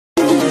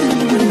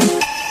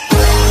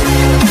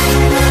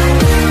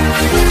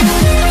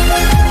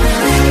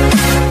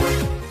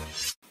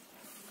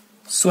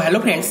So hello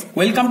friends,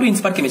 welcome to NITS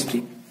for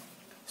Chemistry.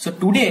 So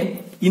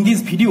today in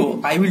this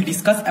video I will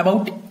discuss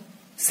about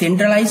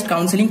centralized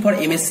counseling for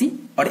MSc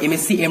or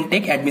MSc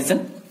MTech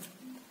admission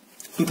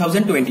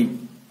 2020.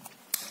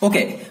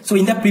 Okay, so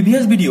in the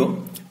previous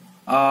video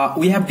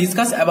we have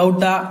discussed about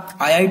the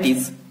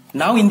IITs.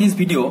 Now in this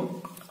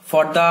video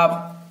for the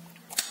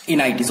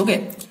NITs.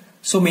 Okay,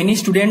 so many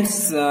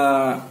students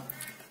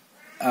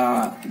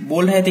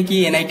बोल रहे थे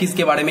कि NITs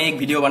के बारे में एक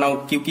video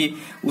बनाओ क्योंकि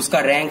उसका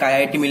रैंक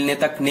IIT मिलने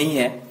तक नहीं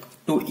है,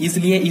 तो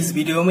इसलिए इस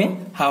वीडियो में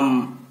हम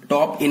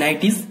टॉप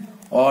NITs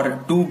और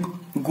 2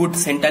 गुड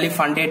सेंट्रली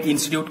फंडेड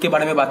इंस्टीट्यूट के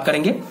बारे में बात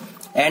करेंगे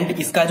एंड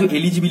इसका जो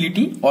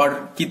एलिजिबिलिटी और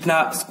कितना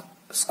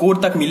स्कोर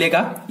तक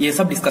मिलेगा ये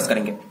सब डिस्कस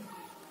करेंगे.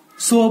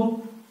 सो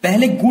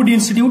पहले good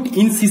institute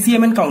in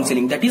CCMN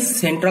counselling, that is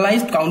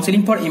centralised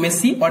counselling for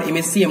MSc और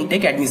MSc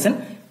MTech admission.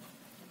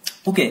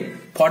 Okay,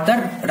 for the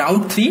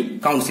round 3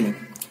 counselling.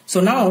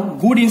 So now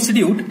good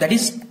institute, that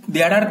is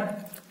there are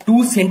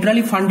 2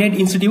 centrally funded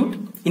institute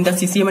in the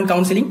CCMN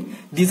counseling.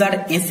 These are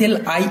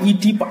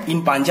SLIET in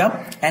Punjab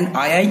and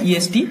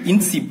IIEST in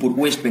Shibpur,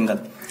 West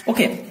Bengal.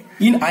 Okay,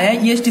 in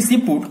IIEST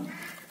Shibpur,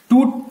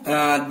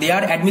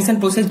 their admission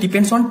process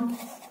depends on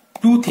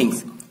 2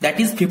 things. That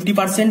is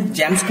 50%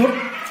 JAM score.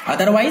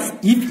 Otherwise,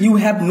 if you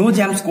have no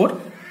JAM score,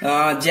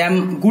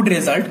 JAM good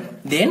result,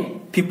 then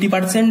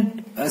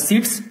 50%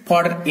 seats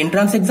for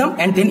entrance exam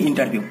and then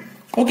interview.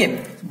 Okay,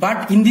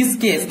 but in this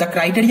case the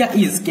criteria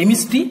is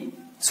chemistry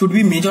should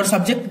be major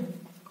subject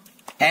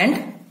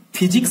and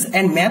physics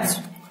and maths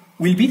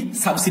will be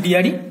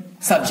subsidiary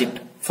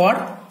subject for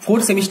 4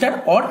 semester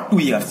or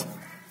 2 years.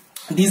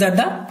 These are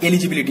the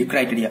eligibility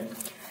criteria.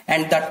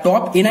 And the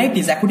top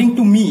NITs according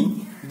to me,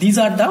 these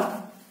are the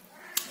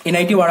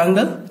NIT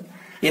Warangal,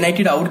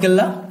 NIT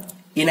Raurkela,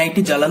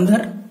 NIT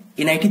Jalandhar,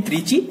 NIT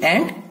Trichy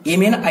and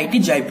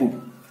MNIT Jaipur.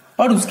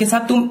 और उसके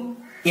साथ तुम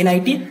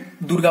NIT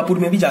Durgapur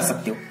में भी जा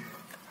सकते हो.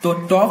 तो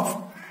top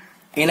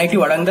NIT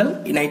Warangal,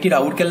 NIT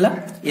Rourkela,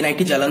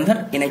 NIT Jalandhar,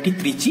 NIT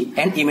Trichy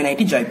and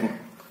MNIT Jaipur.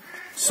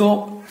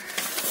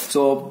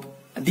 So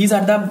these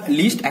are the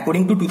list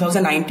according to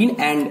 2019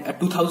 and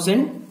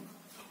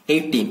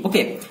 2018.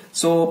 Okay,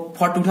 so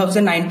for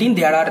 2019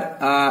 there are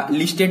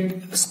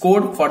listed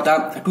scored for the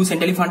 2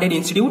 centrally funded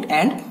institute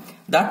and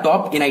the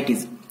top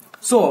NITs.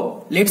 So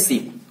let's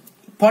see.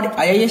 For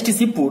IIST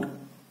Shibpur,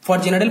 for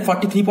general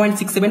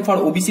 43.67, for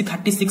OBC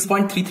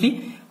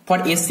 36.33, for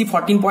SC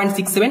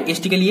 14.67,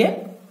 ST के लिए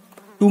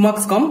 2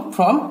 marks come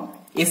from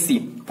SC.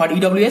 For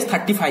EWS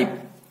 35.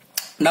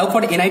 Now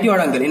for NIT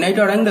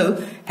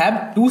Warangal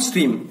have 2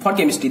 stream for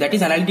chemistry, that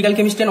is analytical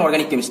chemistry and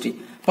organic chemistry.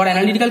 For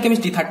analytical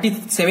chemistry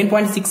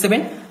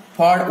 37.67,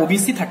 for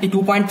OBC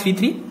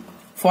 32.33,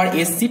 for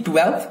SC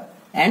 12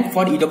 and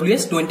for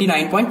EWS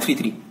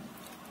 29.33.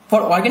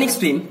 For organic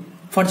stream,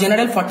 for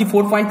general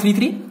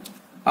 44.33,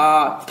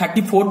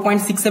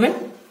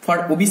 34.67. For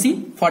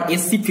OBC, for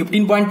SC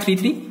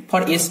 15.33,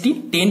 for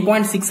ST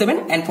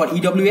 10.67 and for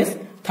EWS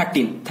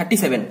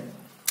 37.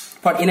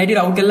 For NIT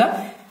Raurkela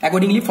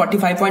accordingly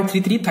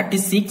 45.33,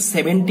 36,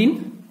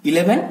 17,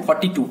 11,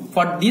 42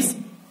 for this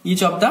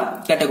each of the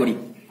category.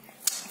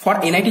 For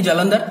NIT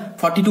Jalandhar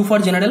 42 for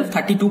general,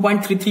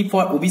 32.33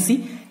 for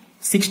OBC,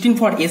 16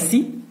 for SC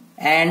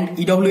and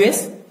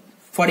EWS,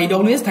 for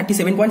EWS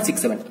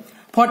 37.67.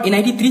 For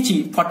NIT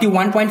Trichy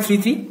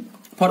 41.33,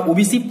 for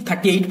OBC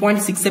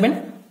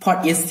 38.67, for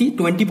SC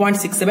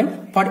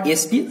 20.67, for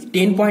ST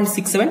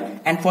 10.67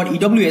 and for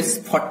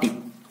EWS 40.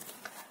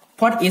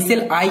 For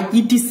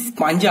SLIET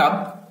Punjab,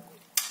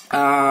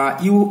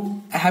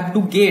 you have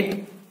to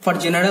get for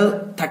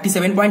general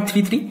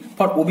 37.33,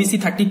 for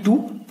OBC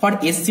 32, for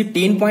SC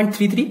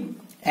 10.33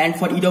 and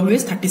for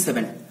EWS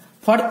 37.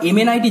 For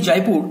MNIT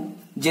Jaipur,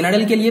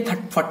 general के लिए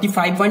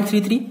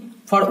 45.33,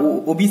 for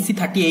OBC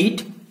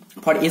 38,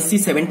 for SC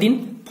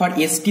 17, for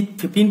ST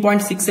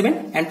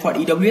 15.67 and for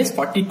EWS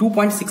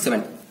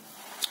 42.67.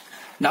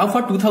 Now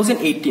for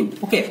 2018.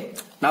 Okay,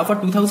 now for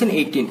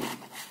 2018.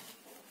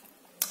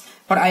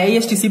 For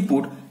IIST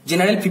Shibpur,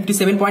 general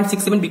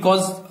 57.67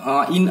 because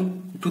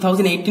in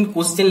 2018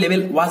 question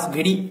level was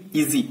very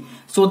easy.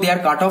 So their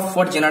cutoff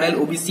for general,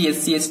 OBC,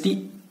 SC,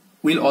 ST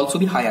will also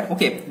be higher,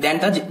 okay, than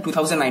the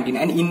 2019.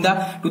 And in the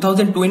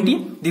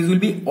 2020, this will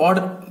be or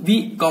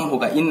भी कम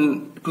होगा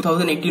in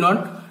 2018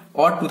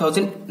 और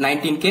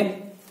 2019 के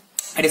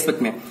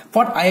respect में.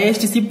 For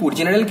IIST Shibpur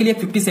general के लिए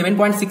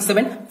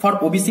 57.67, for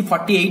OBC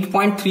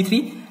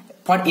 48.33,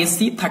 for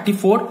SC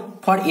 34,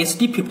 for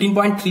ST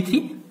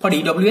 15.33, for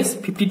EWS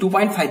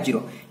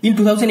 52.50. In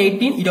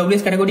 2018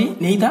 EWS category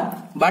नहीं था,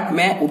 but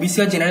मैं OBC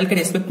और जनरल के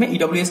रेस्पेक्ट में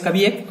EWS का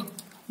भी एक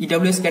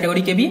EWS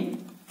कैटेगरी के भी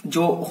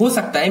जो हो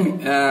सकता है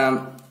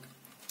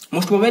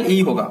मोस्ट प्रोबेबल यही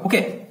होगा.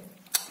 ओके,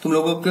 तुम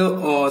लोगों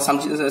को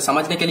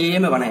समझने के लिए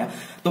मैं बनाया.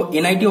 तो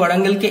NIT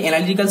वारंगल के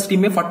एनालिटिकल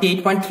स्ट्रीम में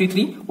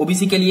 48.33,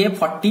 OBC के लिए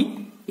 40,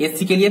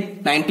 SC के लिए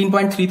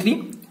 19.33,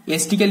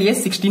 ST के लिए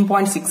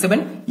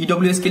 16.67,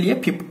 EWS के लिए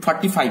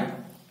 45.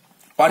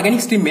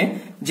 ऑर्गेनिक स्ट्रीम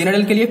में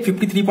जनरल के लिए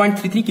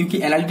 53.33 क्योंकि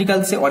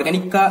एनालिटिकल से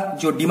ऑर्गेनिक का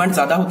जो डिमांड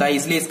ज्यादा होता है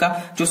इसलिए इसका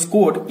जो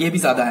स्कोर ये भी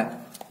ज्यादा है.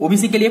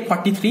 ओबीसी के लिए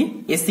 43,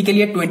 एससी के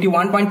लिए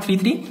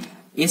 21.33,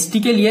 एसटी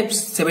के लिए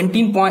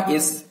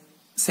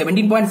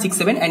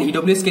 17.67 एंड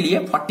ईडब्ल्यूएस के लिए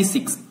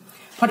 46.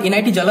 For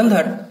NIT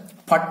Jalandhar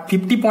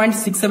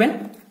 50.67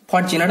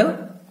 for general,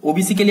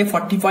 OBC के लिए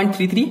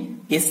 40.33,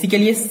 एससी के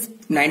लिए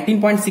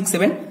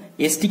 19.67,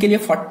 एसटी के लिए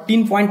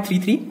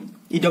 14.33,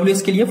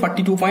 ईडब्ल्यूएस के लिए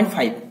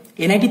 42.5.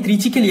 एनआईटी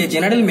त्रिची के लिए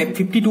जनरल में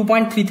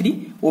 52.33,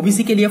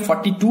 ओबीसी के लिए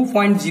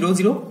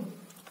 42.00,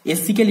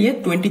 एससी के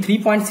लिए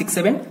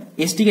 23.67,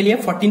 एसटी के लिए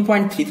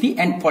 14.33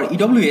 and for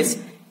EWS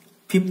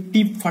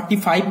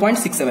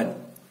 45.67.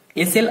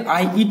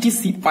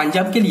 SLIET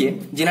Punjab के लिए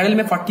जनरल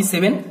में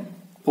 47,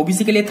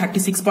 ओबीसी के लिए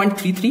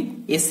 36.33,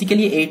 एससी के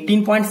लिए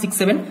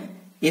 18.67,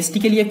 एसटी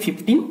के लिए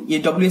 15,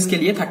 ईडब्ल्यूएस के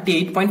लिए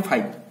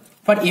 38.5.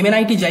 फॉर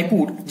MNIT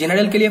जयपुर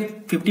जनरल के लिए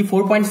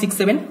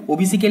 54.67,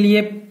 ओबीसी के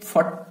लिए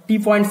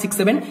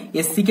 40.67,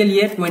 एससी के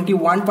लिए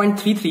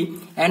 21.33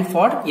 and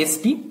for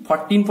ST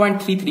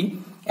 14.33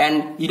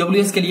 and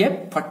EWS के लिए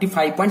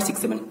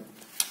 45.67.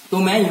 तो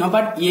मैं यहाँ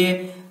पर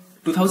ये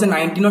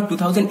 2019 और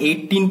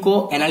 2018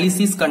 को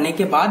एनालिसिस करने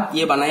के बाद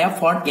ये बनाया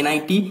फॉर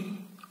एनआईटी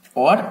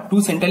और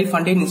 2 centrally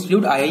funded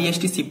institute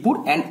IIST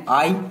Shivpur and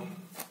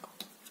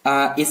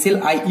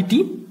SLIET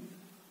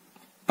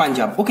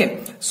Punjab. Okay,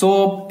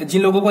 सो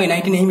जिन लोगों को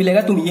एनआईटी नहीं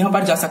मिलेगा तुम यहां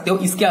पर जा सकते हो.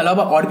 इसके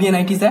अलावा और भी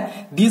एनआईटीज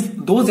है.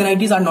 Those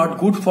NITs are not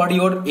good for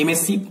your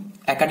MSc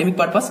academic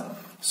purpose.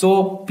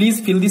 So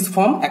please fill this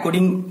form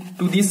according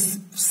to these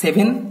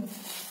seven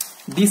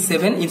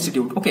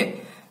institute. Okay,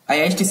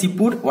 IIST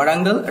Shivpur,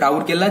 Warangal,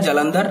 Rourkela,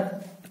 Jalandhar,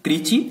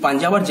 Trichy,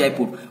 Punjab और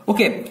जयपुर.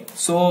 ओके,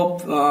 सो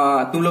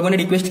तुम लोगों ने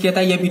रिक्वेस्ट किया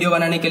था ये वीडियो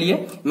बनाने के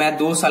लिए. मैं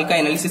 2 साल का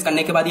एनालिसिस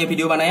करने के बाद ये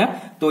वीडियो बनाया,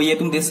 तो ये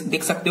तुम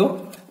देख सकते हो.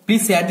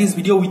 Please share this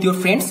video with your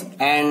friends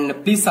and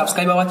please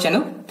subscribe our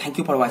channel. Thank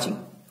you for watching.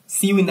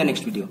 C you in the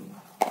next video.